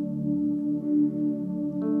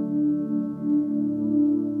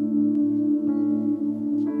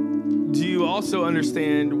 Do you also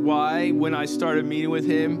understand why, when I started meeting with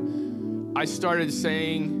him, I started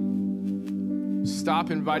saying, stop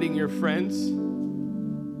inviting your friends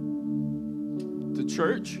to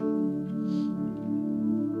church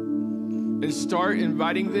and start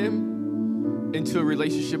inviting them into a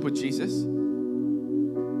relationship with Jesus?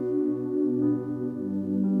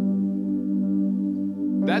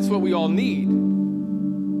 That's what we all need.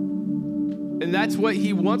 And that's what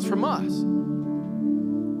he wants from us,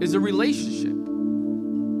 is a relationship.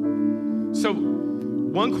 So,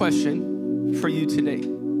 one question for you today.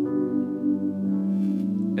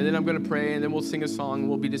 And then I'm going to pray, and then we'll sing a song, and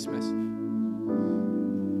we'll be dismissed.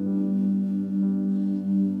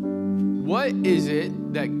 What is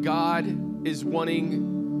it that God is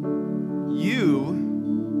wanting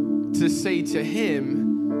you to say to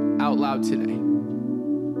him out loud today?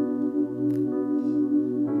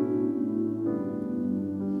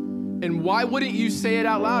 And why wouldn't you say it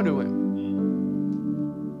out loud to him?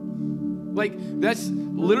 Like, that's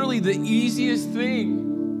literally the easiest thing.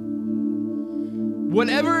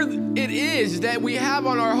 Whatever it is that we have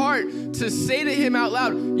on our heart to say to him out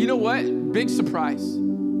loud, you know what? Big surprise.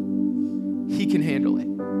 He can handle it.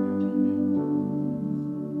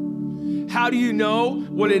 How do you know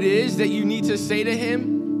what it is that you need to say to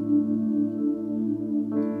him?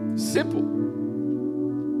 Simple.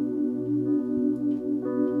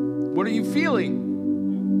 What are you feeling?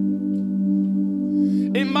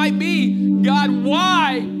 It might be, God,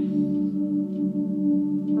 why?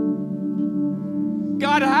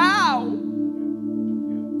 God, how?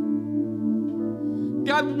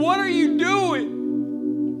 God, what are you doing?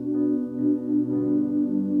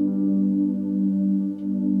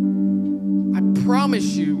 I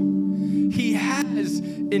promise you, he has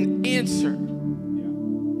an answer.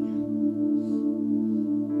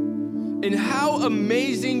 And how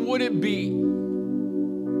amazing would it be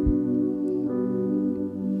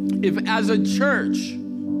if, as a church,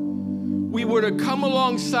 we were to come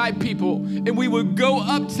alongside people and we would go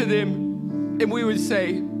up to them and we would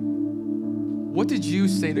say, what did you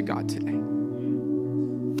say to God today?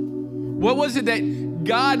 What was it that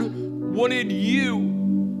God wanted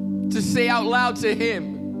you to say out loud to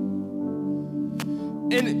him?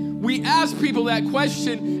 And we ask people that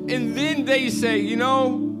question, and then they say, you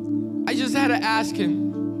know, I just had to ask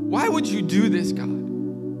him, why would you do this, God?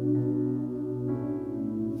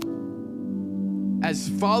 As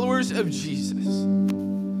followers of Jesus,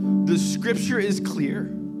 the scripture is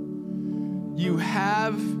clear. You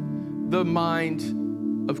have the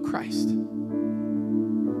mind of Christ.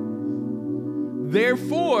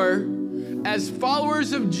 Therefore, as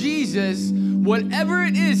followers of Jesus, whatever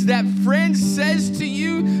it is that friend says to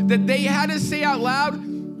you that they had to say out loud,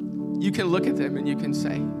 you can look at them and you can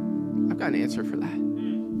say, I've got an answer for that.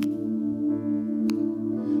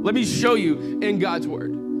 Let me show you in God's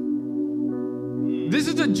word. This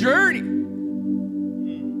is a journey.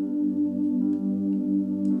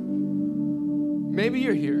 Maybe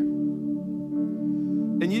you're here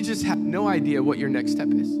and you just have no idea what your next step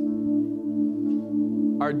is.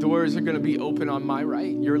 Our doors are going to be open on my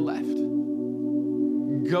right, your left.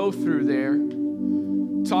 Go through there.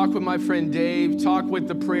 Talk with my friend Dave. Talk with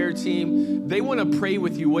the prayer team. They want to pray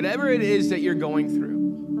with you, whatever it is that you're going through.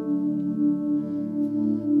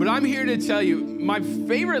 But I'm here to tell you, my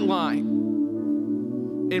favorite line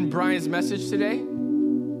in Bryan's message today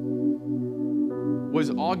was,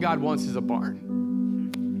 all God wants is a barn.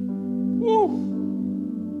 Woo!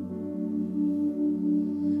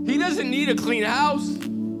 He doesn't need a clean house.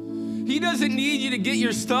 He doesn't need you to get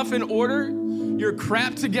your stuff in order, your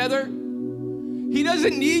crap together. He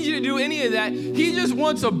doesn't need you to do any of that. He just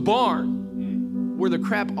wants a barn where the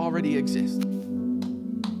crap already exists.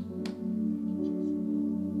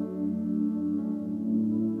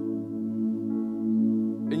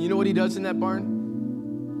 And you know what he does in that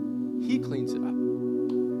barn? He cleans it up.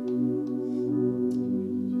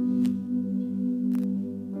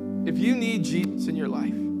 If you need Jesus in your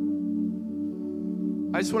life,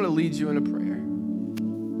 I just want to lead you in a prayer.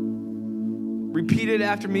 Repeat it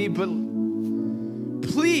after me, but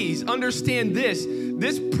please understand this.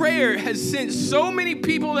 This prayer has sent so many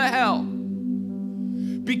people to hell.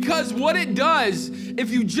 Because what it does, if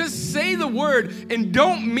you just say the word and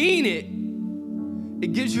don't mean it,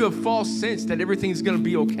 it gives you a false sense that everything's going to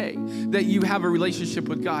be okay, that you have a relationship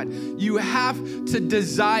with God. You have to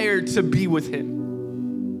desire to be with him.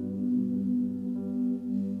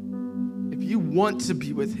 If you want to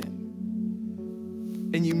be with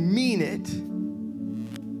him and you mean it,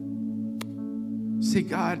 say,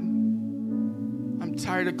 God, I'm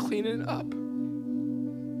tired of cleaning up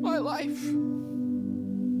my life.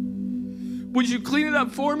 Would you clean it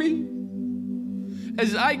up for me?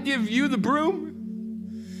 As I give you the broom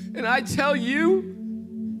and I tell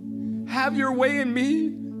you, have your way in me,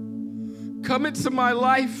 come into my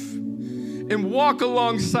life and walk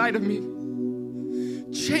alongside of me.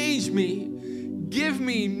 Change me, give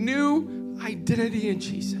me new identity in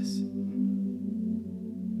Jesus.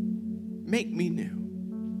 Make me new.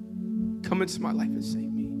 Come into my life and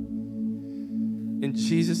save me. In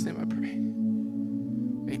Jesus' name I pray.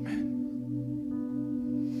 Amen.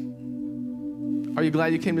 Are you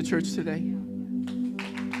glad you came to church today?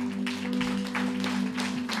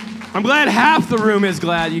 I'm glad half the room is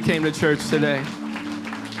glad you came to church today.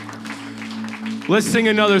 Let's sing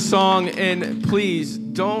another song, and please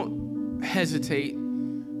don't hesitate.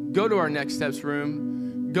 Go to our Next Steps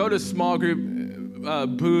room. Go to small group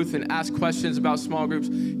booth and ask questions about small groups.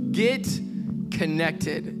 Get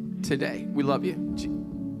connected today. We love you.